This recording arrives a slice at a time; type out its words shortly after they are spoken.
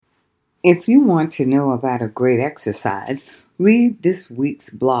If you want to know about a great exercise, read this week's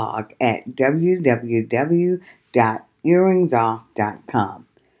blog at www.earringsoff.com.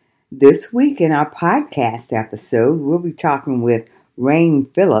 This week in our podcast episode, we'll be talking with Rain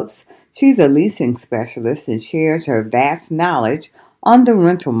Phillips. She's a leasing specialist and shares her vast knowledge on the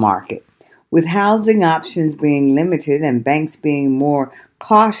rental market. With housing options being limited and banks being more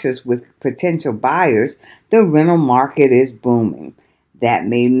cautious with potential buyers, the rental market is booming. That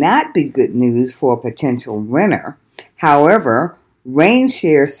may not be good news for a potential renter. However, Rain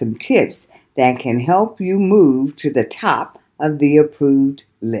shares some tips that can help you move to the top of the approved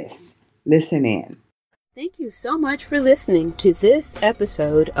list. Listen in. Thank you so much for listening to this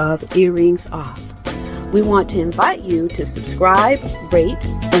episode of Earrings Off. We want to invite you to subscribe, rate,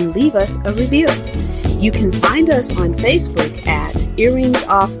 and leave us a review. You can find us on Facebook at Earrings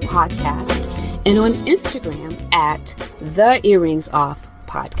Off Podcast and on Instagram at The Earrings Off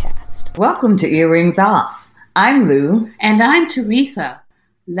Podcast. Welcome to Earrings Off. I'm Lou. And I'm Teresa.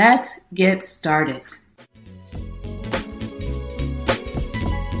 Let's get started.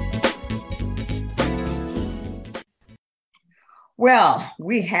 Well,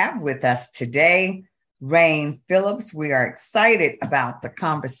 we have with us today Rain Phillips. We are excited about the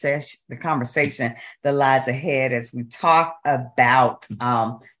conversation that lies ahead as we talk about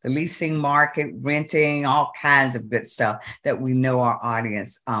the leasing market, renting, all kinds of good stuff that we know our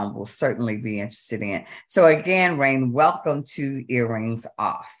audience will certainly be interested in. So again, Rain, welcome to Earrings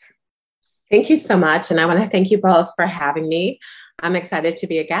Off. Thank you so much. And I want to thank you both for having me. I'm excited to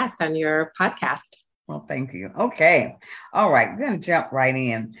be a guest on your podcast. Well, thank you. Okay. All right. We're going to jump right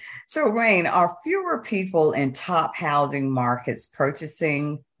in. So, Rain, are fewer people in top housing markets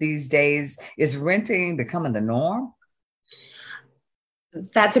purchasing these days? Is renting becoming the norm?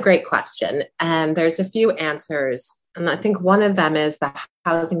 That's a great question. And there's a few answers. And I think one of them is the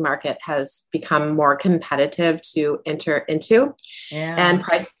housing market has become more competitive to enter into. Yeah. And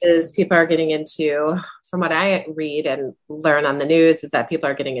prices people are getting into, from what I read and learn on the news, is that people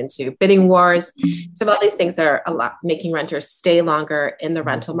are getting into bidding wars. So all these things that are a lot making renters stay longer in the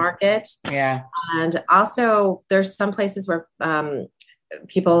rental market. Yeah. And also there's some places where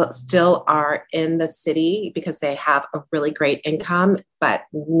people still are in the city because they have a really great income, but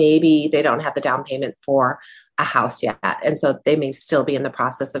maybe they don't have the down payment for a house yet. And so they may still be in the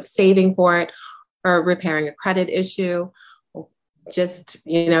process of saving for it or repairing a credit issue, just,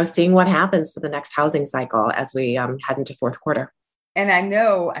 seeing what happens for the next housing cycle as we head into fourth quarter. And I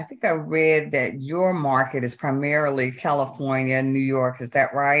think I read that your market is primarily California, New York. Is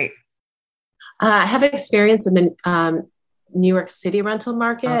that right? I have experience in the New York City rental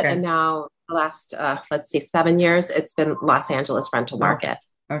market. Okay. And now the last, 7 years, it's been Los Angeles rental market.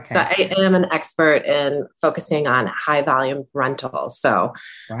 Okay. So I am an expert in focusing on high volume rentals. So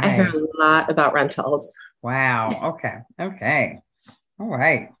right. I hear a lot about rentals. Wow. Okay. All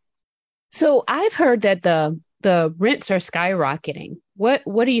right. So I've heard that the rents are skyrocketing.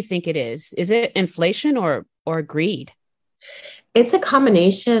 What do you think it is? Is it inflation or greed? It's a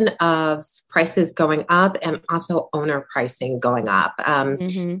combination of prices going up and also owner pricing going up.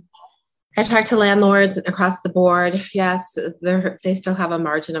 I talk to landlords across the board. Yes, they still have a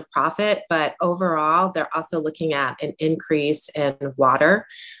margin of profit, but overall, they're also looking at an increase in water.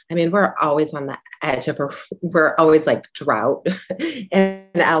 I mean, we're always on the edge of we're always like drought in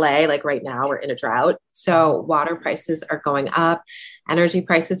LA. Like right now, we're in a drought. So water prices are going up. Energy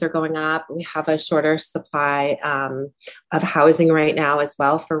prices are going up. We have a shorter supply of housing right now as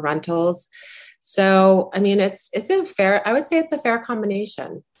well for rentals. So, I mean, I would say it's a fair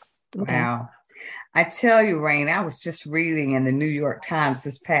combination. Okay. Wow. I tell you, Rain, I was just reading in the New York Times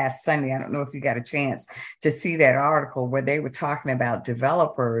this past Sunday. I don't know if you got a chance to see that article where they were talking about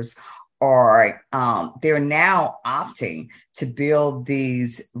developers they're now opting to build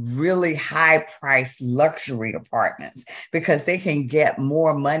these really high priced luxury apartments because they can get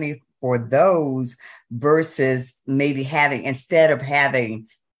more money for those versus maybe instead of having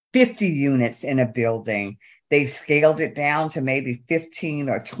 50 units in a building, they've scaled it down to maybe 15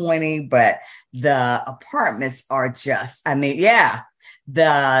 or 20, but the apartments are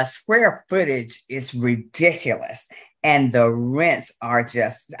the square footage is ridiculous. And the rents are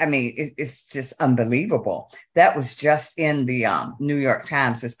it's just unbelievable. That was just in the New York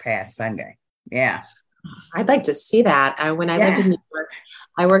Times this past Sunday. Yeah. I'd like to see that. When I lived in New York,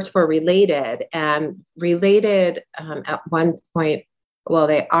 I worked for Related, and Related at one point, well,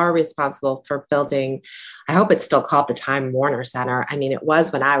 they are responsible for building, I hope it's still called the Time Warner Center. I mean, it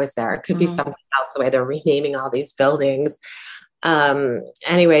was when I was there. It could be something else, the way they're renaming all these buildings.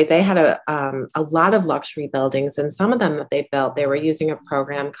 Anyway, they had a lot of luxury buildings, and some of them that they built, they were using a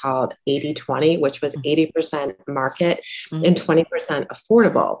program called 80/20, which was 80% market and 20%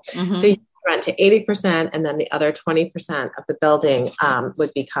 affordable. So you rent to 80%, and then the other 20% of the building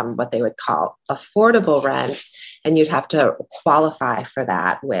would become what they would call affordable rent. And you'd have to qualify for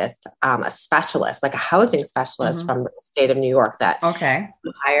that with a specialist, like a housing specialist from the state of New York that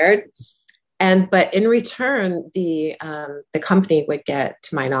hired. But in return, the company would get,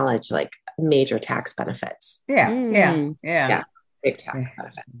 to my knowledge, like major tax benefits. Yeah. Big tax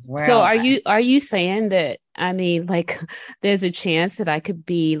benefits. Wow. So are you saying that, I mean, like, there's a chance that I could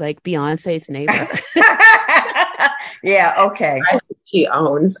be like Beyonce's neighbor? Yeah. Okay. She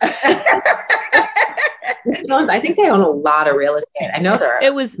owns. I think they own a lot of real estate. I know there are.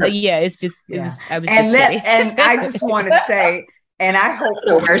 It was. It's just. It was. I was and I just want to say. And I hope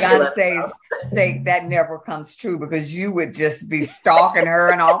Beyonce's sake that never comes true, because you would just be stalking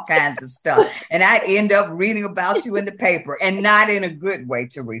her and all kinds of stuff. And I'd end up reading about you in the paper, and not in a good way,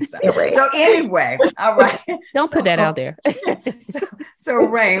 Teresa. Right. So anyway, all right. Don't put that out there. So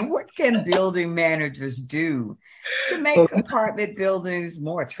Rain, what can building managers do to make apartment buildings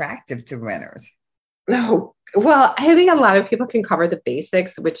more attractive to renters? No. Well, I think a lot of people can cover the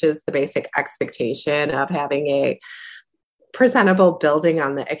basics, which is the basic expectation of having a presentable building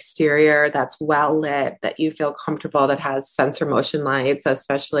on the exterior that's well lit, that you feel comfortable, that has sensor motion lights,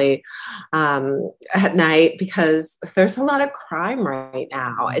 especially at night, because there's a lot of crime right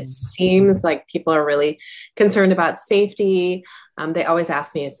now. It seems like people are really concerned about safety. They always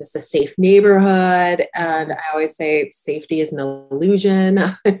ask me, is this a safe neighborhood? And I always say safety is an illusion.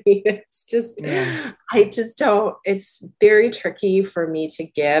 I mean, it's just, I just don't, it's very tricky for me to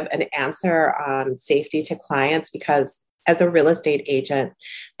give an answer on safety to clients, because as a real estate agent,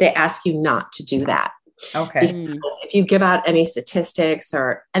 they ask you not to do that. Okay. Because if you give out any statistics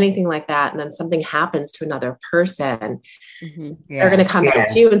or anything like that, and then something happens to another person, they're going to come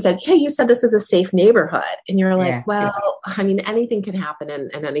back to you and say, hey, you said this is a safe neighborhood. And you're like, I mean, anything can happen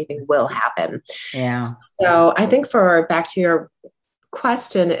and anything will happen. Yeah. So I think back to your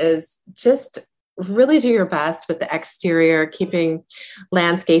question is just really do your best with the exterior, keeping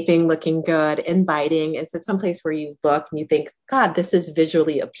landscaping looking good, inviting. Is it someplace where you look and you think, God, this is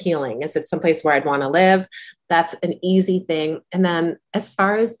visually appealing? Is it someplace where I'd want to live? That's an easy thing. And then as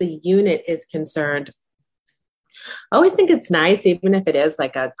far as the unit is concerned, I always think it's nice, even if it is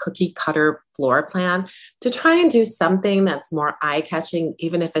like a cookie cutter floor plan, to try and do something that's more eye-catching,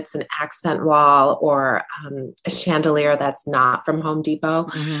 even if it's an accent wall or a chandelier that's not from Home Depot.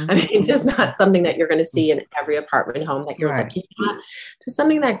 I mean, just not something that you're going to see in every apartment home that you're looking at, to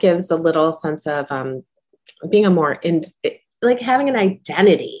something that gives a little sense of being a more like having an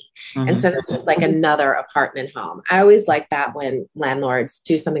identity instead of just like another apartment home. I always like that when landlords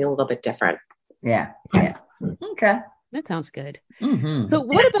do something a little bit different. Yeah. Okay. That sounds good. So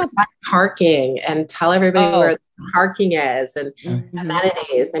what about parking, and tell everybody where parking is and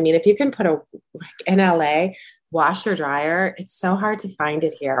amenities? I mean, if you can put in LA, washer dryer, it's so hard to find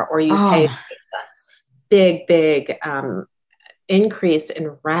it here, or you pay a big increase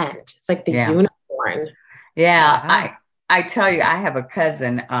in rent. It's like the unicorn. Yeah. I tell you, I have a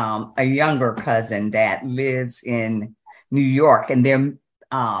cousin, a younger cousin that lives in New York, and they're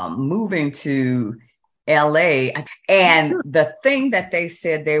moving to LA. And the thing that they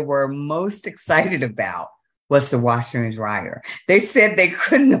said they were most excited about was the washer and dryer. They said they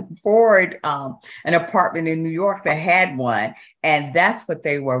couldn't afford an apartment in New York that had one. And that's what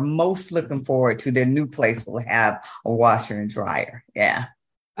they were most looking forward to. Their new place will have a washer and dryer. Yeah.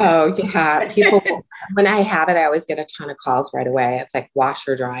 Oh, yeah. People, when I have it, I always get a ton of calls right away. It's like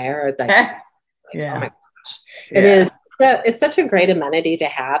washer dryer. Like, oh my gosh. It is. It's such a great amenity to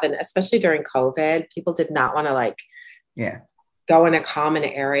have. And especially during COVID, people did not want to go in a common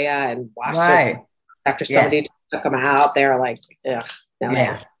area and wash it after somebody took them out. They're like, ugh,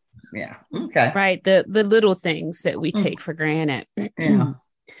 no. Yeah. Okay. Right. The little things that we take for granted.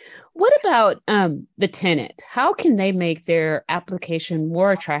 What about the tenant? How can they make their application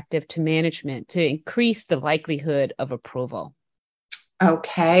more attractive to management to increase the likelihood of approval?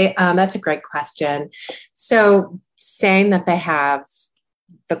 Okay, that's a great question. So saying that they have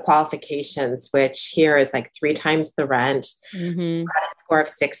the qualifications, which here is like 3 times the rent, credit score of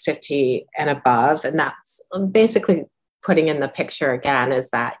 650 and above. And that's basically putting in the picture again, is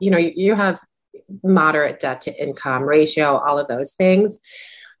that, you have moderate debt to income ratio, all of those things.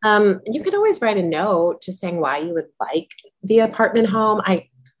 You can always write a note just saying why you would like the apartment home.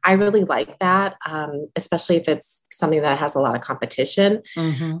 I really like that, especially if it's something that has a lot of competition.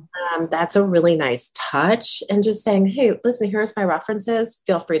 That's a really nice touch. And just saying, hey, listen, here's my references.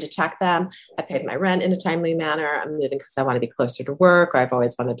 Feel free to check them. I paid my rent in a timely manner. I'm moving because I want to be closer to work, or I've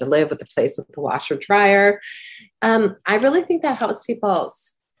always wanted to live with a place with a washer dryer. I really think that helps people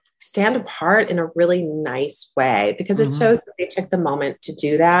stand apart in a really nice way, because it shows that they took the moment to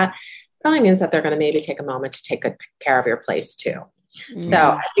do that. Probably means that they're going to maybe take a moment to take good care of your place too. So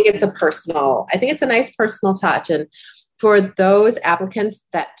I think it's a nice personal touch. And for those applicants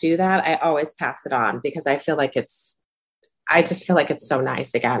that do that, I always pass it on, because I just feel like it's so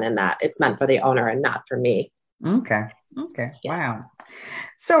nice again, and that it's meant for the owner and not for me. Okay. Yeah. Wow.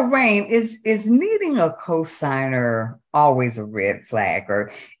 So Rain, is needing a cosigner always a red flag,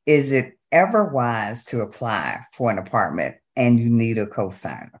 or is it ever wise to apply for an apartment and you need a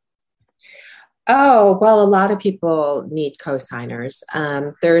cosigner? Oh, well, a lot of people need cosigners.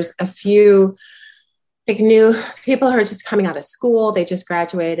 There's a few like new people who are just coming out of school. They just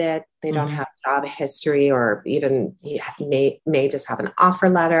graduated. They don't have job history, or even may just have an offer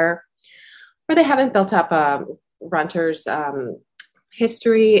letter, or they haven't built up a renter's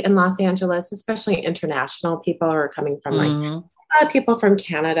history in Los Angeles, especially international people who are coming from like a lot of people from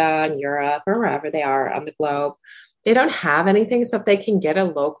Canada and Europe or wherever they are on the globe. They don't have anything. So if they can get a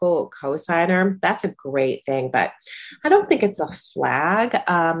local cosigner, that's a great thing. But I don't think it's a flag.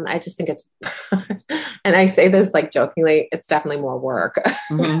 I just think it's, and I say this like jokingly, it's definitely more work.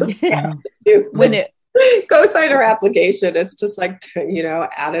 When it cosigner application, it's just like,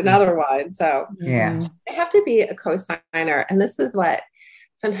 add another one. So they have to be a cosigner. And this is what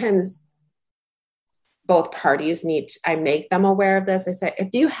sometimes both parties need. I make them aware of this. I say, if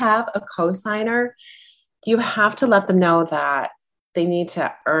you have a cosigner, you have to let them know that they need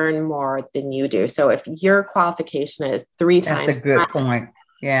to earn more than you do. So if your qualification is 3 times, that's a good point.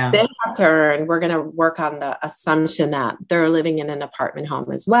 Yeah. They have to earn. We're going to work on the assumption that they're living in an apartment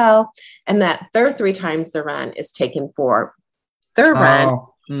home as well, and that their 3 times the rent is taken for their rent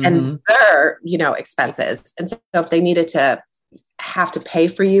and their, expenses. And so if they needed to have to pay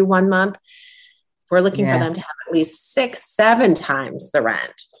for you 1 month, we're looking for them to have at least 6-7 times the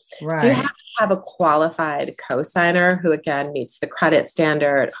rent. Right. So you have to have a qualified cosigner who, again, meets the credit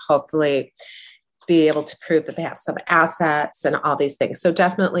standard, hopefully be able to prove that they have some assets and all these things. So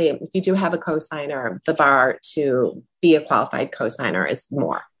definitely, if you do have a cosigner, the bar to be a qualified cosigner is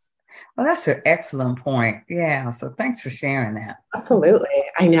more. Well, that's an excellent point. Yeah. So thanks for sharing that. Absolutely.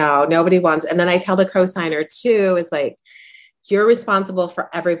 I know nobody wants. And then I tell the cosigner too, is like, you're responsible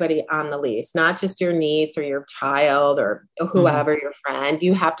for everybody on the lease, not just your niece or your child or whoever, your friend.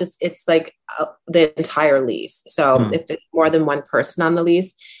 You have to, it's like the entire lease. So if there's more than one person on the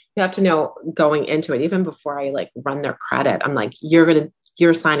lease, you have to know going into it, even before I like run their credit, I'm like,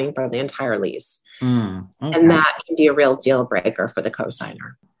 you're signing for the entire lease. And that can be a real deal breaker for the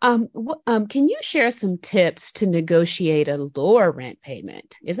cosigner. Can you share some tips to negotiate a lower rent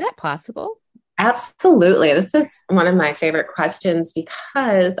payment? Is that possible? Absolutely. This is one of my favorite questions,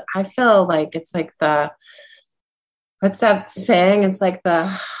 because I feel like it's like what's that saying? It's like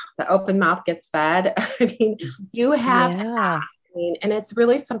the open mouth gets fed. I mean, you have to ask. And it's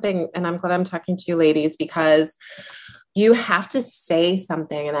really something, and I'm glad I'm talking to you ladies, because you have to say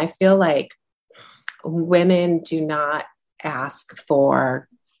something. And I feel like women do not ask for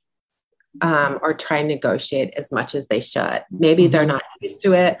or try and negotiate as much as they should. Maybe they're not used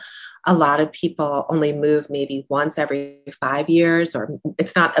to it. A lot of people only move maybe once every 5 years, or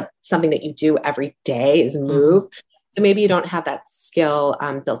it's not something that you do every day is move. So maybe you don't have that skill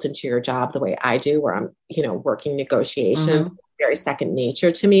built into your job the way I do, where I'm, working negotiations, very second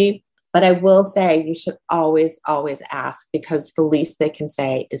nature to me. But I will say you should always, always ask, because the least they can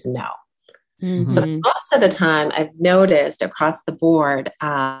say is no. But most of the time I've noticed across the board,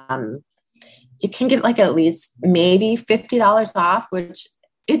 you can get like at least maybe $50 off, which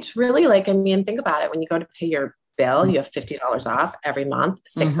it's really like, think about it. When you go to pay your bill, you have $50 off every month,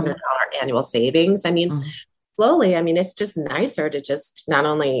 $600 annual savings. Slowly, it's just nicer to just not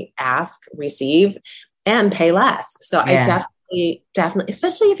only ask, receive, and pay less. So I definitely,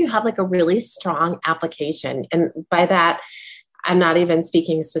 especially if you have like a really strong application. And by that, I'm not even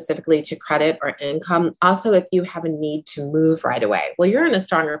speaking specifically to credit or income. Also, if you have a need to move right away, well, you're in a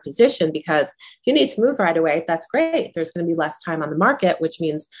stronger position, because you need to move right away. That's great. There's going to be less time on the market, which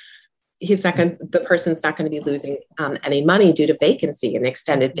means the person's not going to be losing any money due to vacancy and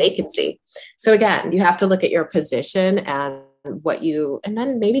extended vacancy. So again, you have to look at your position and and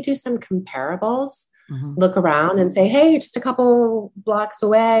then maybe do some comparables, look around and say, hey, just a couple blocks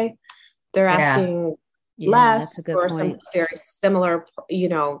away, they're asking less that's a good or point. some very similar,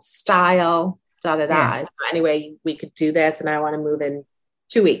 style, Yeah. Anyway, we could do this and I want to move in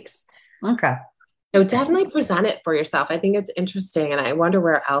 2 weeks. Okay. So definitely present it for yourself. I think it's interesting. And I wonder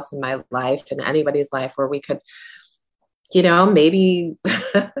where else in my life and anybody's life where we could, maybe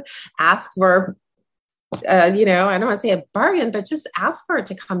ask for, I don't want to say a bargain, but just ask for it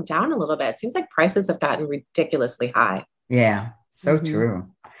to come down a little bit. It seems like prices have gotten ridiculously high. Yeah. So true.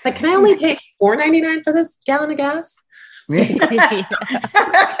 Like, can I only pay $4.99 for this gallon of gas? Yeah.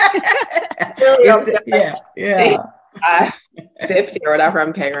 Yeah. 50 or whatever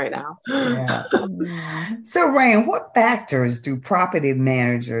I'm paying right now. Yeah. So, Rain, what factors do property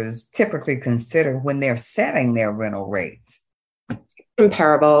managers typically consider when they're setting their rental rates?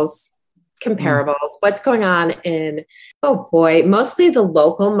 Comparables. What's going on in, mostly the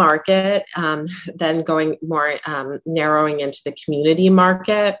local market, then going more, narrowing into the community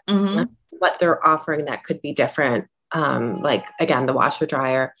market, what they're offering that could be different. Like, again, the washer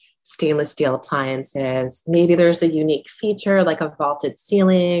dryer, stainless steel appliances. Maybe there's a unique feature like a vaulted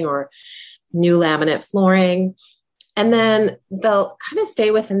ceiling or new laminate flooring. And then they'll kind of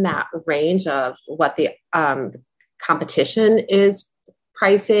stay within that range of what the competition is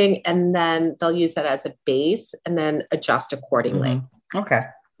pricing. And then they'll use that as a base and then adjust accordingly. Okay.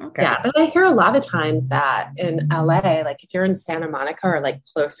 Yeah. But I hear a lot of times that in LA, like if you're in Santa Monica or like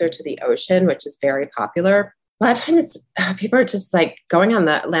closer to the ocean, which is very popular, a lot of times people are just like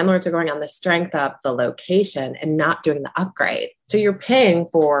landlords are going on the strength of the location and not doing the upgrade. So you're paying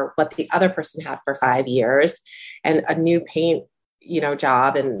for what the other person had for 5 years and a new paint,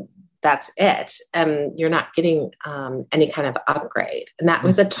 job, and that's it. And you're not getting any kind of upgrade. And that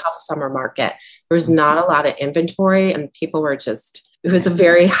was a tough summer market. There was not a lot of inventory and people were it was a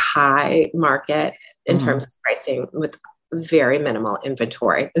very high market in terms of pricing with very minimal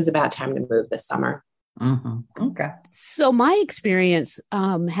inventory. It was a bad time to move this summer. Okay. So my experience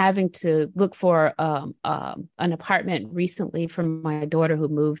having to look for an apartment recently for my daughter who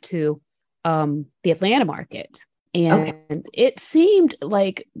moved to the Atlanta market. And it seemed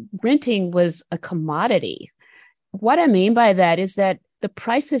like renting was a commodity. What I mean by that is that the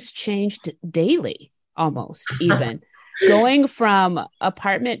prices changed daily, almost even. Going from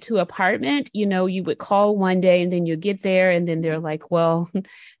apartment to apartment, you would call one day and then you get there and then they're like, well,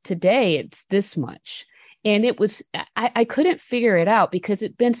 today it's this much. And it was, I couldn't figure it out because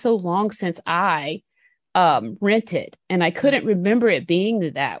it'd been so long since I rented and I couldn't remember it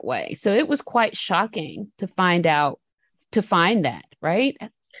being that way. So it was quite shocking to find that, right?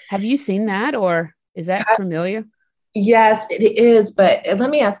 Have you seen that or is that familiar? Yes, it is. But let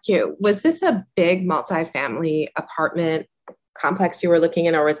me ask you, was this a big multifamily apartment complex you were looking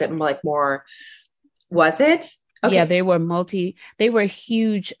in, or was it was it? Okay. Yeah, they were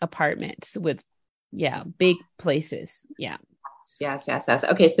huge apartments with, big places. Yeah. Yes.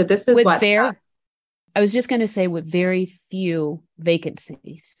 Okay. So this is I was just going to say with very few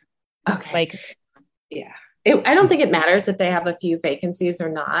vacancies. Okay. I don't think it matters if they have a few vacancies or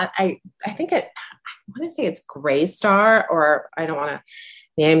not. I think I want to say it's Greystar, or I don't want to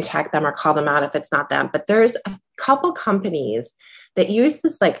name check them or call them out if it's not them, but there's a couple companies that use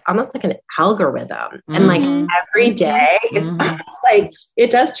this like almost like an algorithm. And like every day, it's almost like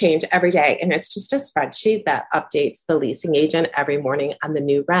it does change every day. And it's just a spreadsheet that updates the leasing agent every morning on the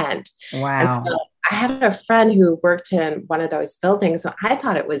new rent. Wow. And so I had a friend who worked in one of those buildings. And I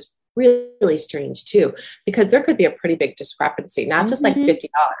thought it was really strange too, because there could be a pretty big discrepancy, not just like $50.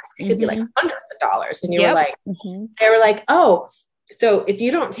 It could be like hundreds of dollars. And you were like, they were like, oh, so if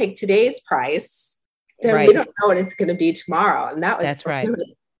you don't take today's price, then we don't know what it's going to be tomorrow. And that was a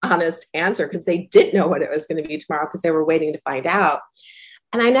really honest answer, because they didn't know what it was going to be tomorrow because they were waiting to find out.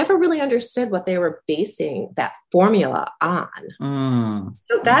 And I never really understood what they were basing that formula on.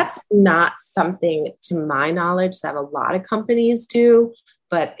 So that's not something, to my knowledge, that a lot of companies do,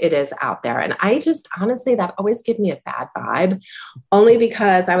 but it is out there. And I just, honestly, that always gave me a bad vibe, only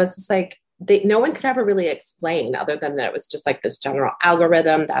because I was just like, no one could ever really explain, other than that it was just like this general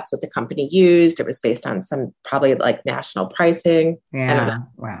algorithm. That's what the company used. It was based on some probably like national pricing. Yeah. I don't know.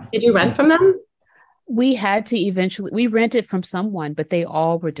 Wow. Did you rent from them? We had to we rented from someone, but they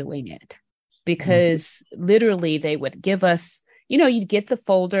all were doing it because literally they would give us, you'd get the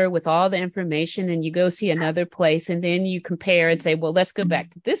folder with all the information and you go see another place and then you compare and say, well, let's go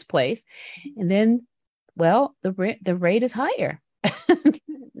back to this place. And then, well, the rate is higher.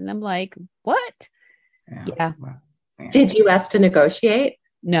 And I'm like, what? Yeah. Did you ask to negotiate?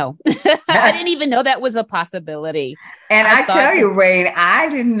 No, I didn't even know that was a possibility. And I tell you, Rain, I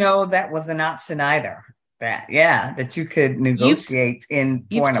didn't know that was an option either. That you could negotiate for an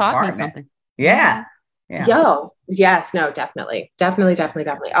apartment. Taught me something. Yeah. Yo, yes, no, definitely. Always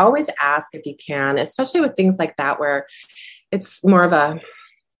ask if you can, especially with things like that, where it is more of a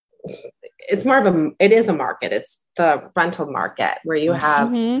market. It's the rental market where you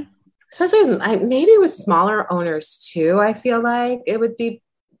have, especially maybe with smaller owners too, I feel like it would be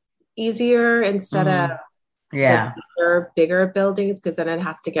easier instead of bigger buildings, because then it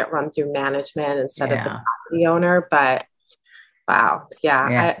has to get run through management instead of the property owner. But wow.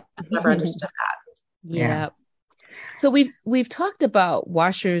 I never understood that. Yeah. So we've talked about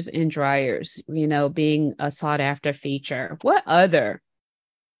washers and dryers, being a sought after feature. What other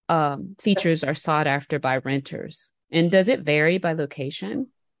features are sought after by renters? And does it vary by location?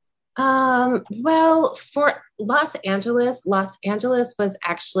 Well, for Los Angeles was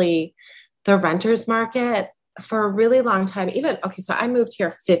actually the renters market for a really long time. So I moved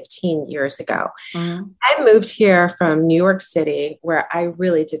here 15 years ago. I moved here from New York City, where I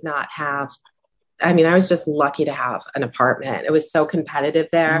really did not have, I was just lucky to have an apartment. It was so competitive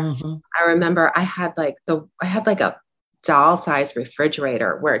there. I remember I had like a doll size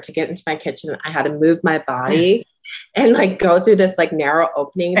refrigerator where to get into my kitchen, I had to move my body and like go through this like narrow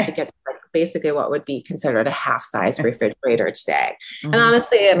opening to get like basically what would be considered a half size refrigerator today. And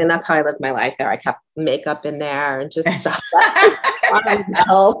honestly, that's how I lived my life there. I kept makeup in there and just stuff. I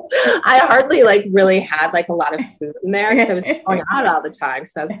hardly like really had like a lot of food in there because I was going out all the time.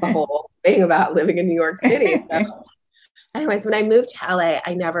 So that's the whole thing about living in New York City. So anyways, when I moved to LA,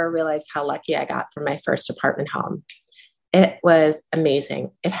 I never realized how lucky I got for my first apartment home. It was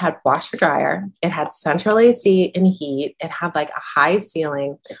amazing. It had washer dryer. It had central AC and heat. It had like a high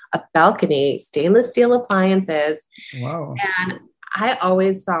ceiling, a balcony, stainless steel appliances. Wow. And I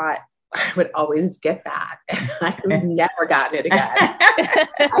always thought I would always get that. And I've never gotten it again.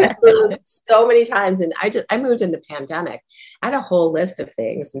 I moved so many times, and I moved in the pandemic. I had a whole list of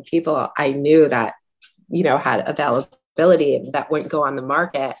things and people I knew that, had availability and that wouldn't go on the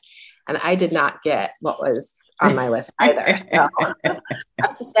market. And I did not get what was on my list either. So I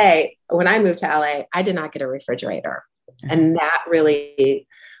have to say, when I moved to LA, I did not get a refrigerator. And that really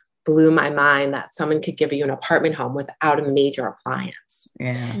blew my mind that someone could give you an apartment home without a major appliance.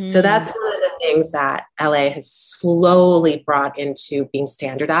 So that's one of the things that LA has slowly brought into being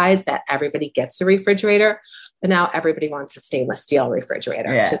standardized, that everybody gets a refrigerator, but now everybody wants a stainless steel refrigerator.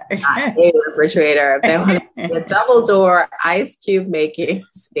 Just not a refrigerator. They want a double door, ice cube making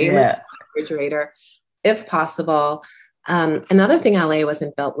stainless steel refrigerator, if possible. Another thing LA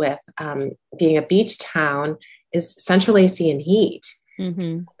wasn't built with, being a beach town, is central AC and heat.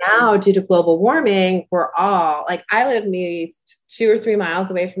 Now, due to global warming, we're all like, I live maybe 2 or 3 miles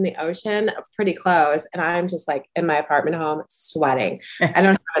away from the ocean, pretty close. And I'm just like in my apartment home sweating. I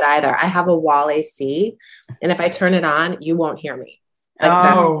don't have it either. I have a wall AC. And if I turn it on, you won't hear me.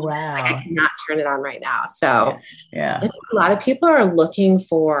 Wow. I cannot turn it on right now. So I think a lot of people are looking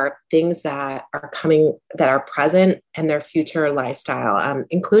for things that are coming, that are present in their future lifestyle,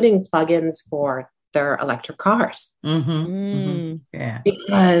 including plugins for their electric cars. Because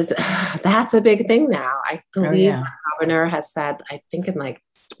that's a big thing now. I believe the governor has said, I think in like,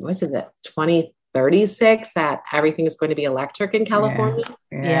 what is it, 2036, that everything is going to be electric in California.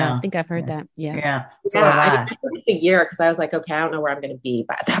 I think I've heard that. I didn't put the year because I was like, okay, I don't know where I'm going to be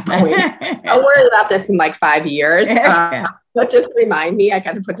by that point. I'll worry about this in like 5 years. But just remind me, I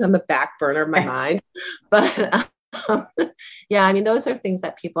kind of put it on the back burner of my mind. But those are things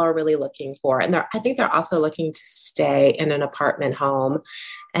that people are really looking for. And I think they're also looking to stay in an apartment home,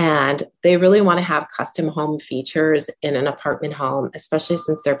 and they really want to have custom home features in an apartment home, especially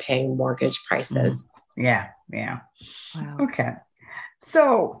since they're paying mortgage prices. Wow. Okay.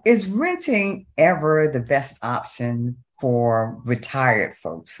 So is renting ever the best option for retired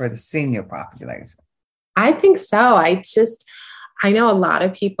folks, for the senior population? I think so. I know a lot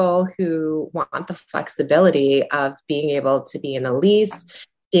of people who want the flexibility of being able to be in a lease,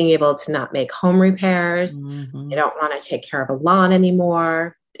 being able to not make home repairs. They don't want to take care of a lawn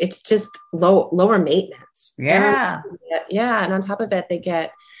anymore. It's just lower maintenance. And on top of it, if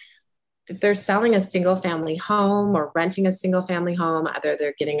they're selling a single family home or renting a single family home, either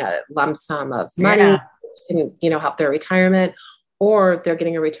they're getting a lump sum of money, which can, help their retirement, or they're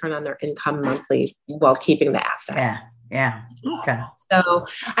getting a return on their income monthly while keeping the asset. Okay. So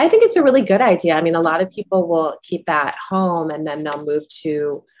I think it's a really good idea. A lot of people will keep that home and then they'll move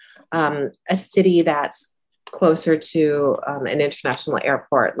to a city that's closer to an international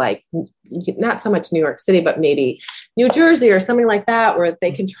airport, like not so much New York City, but maybe New Jersey or something like that, where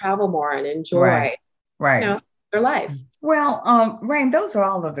they can travel more and enjoy their life. Well, Rain, those are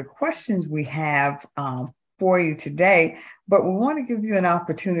all of the questions we have for you today. but we want to give you an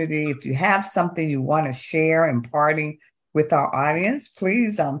opportunity. If you have something you want to share imparting with our audience,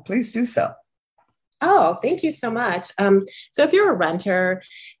 please do so. Oh, thank you so much. So if you're a renter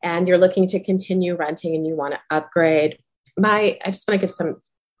and you're looking to continue renting and you want to upgrade, I just want to give some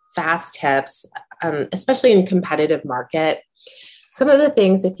fast tips, especially in competitive market. Some of the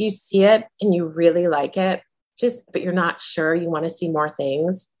things, if you see it and you really like it, but you're not sure, you want to see more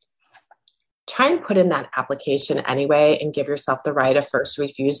things, try and put in that application anyway and give yourself the right of first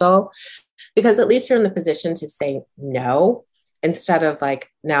refusal, because at least you're in the position to say no instead of like,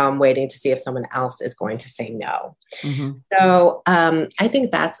 now I'm waiting to see if someone else is going to say no. Mm-hmm. So I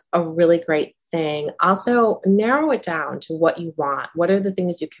think that's a really great thing. Also, narrow it down to what you want. What are the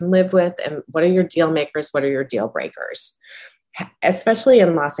things you can live with, and what are your deal makers? What are your deal breakers? Especially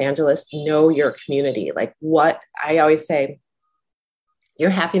in Los Angeles, know your community. Like what I always say, your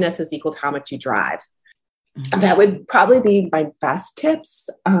happiness is equal to how much you drive. Mm-hmm. That would probably be my best tips.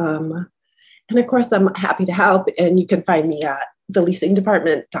 And of course, I'm happy to help. And you can find me at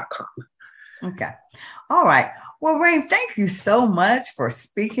theleasingdepartment.com. Okay. All right. Well, Rain, thank you so much for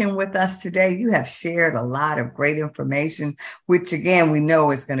speaking with us today. You have shared a lot of great information, which again, we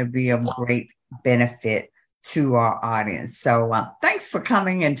know is going to be of great benefit to our audience. So thanks for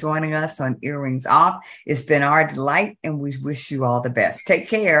coming and joining us on Earrings Off. It's been our delight, and we wish you all the best. Take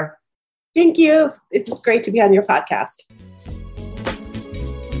care. Thank you. It's great to be on your podcast.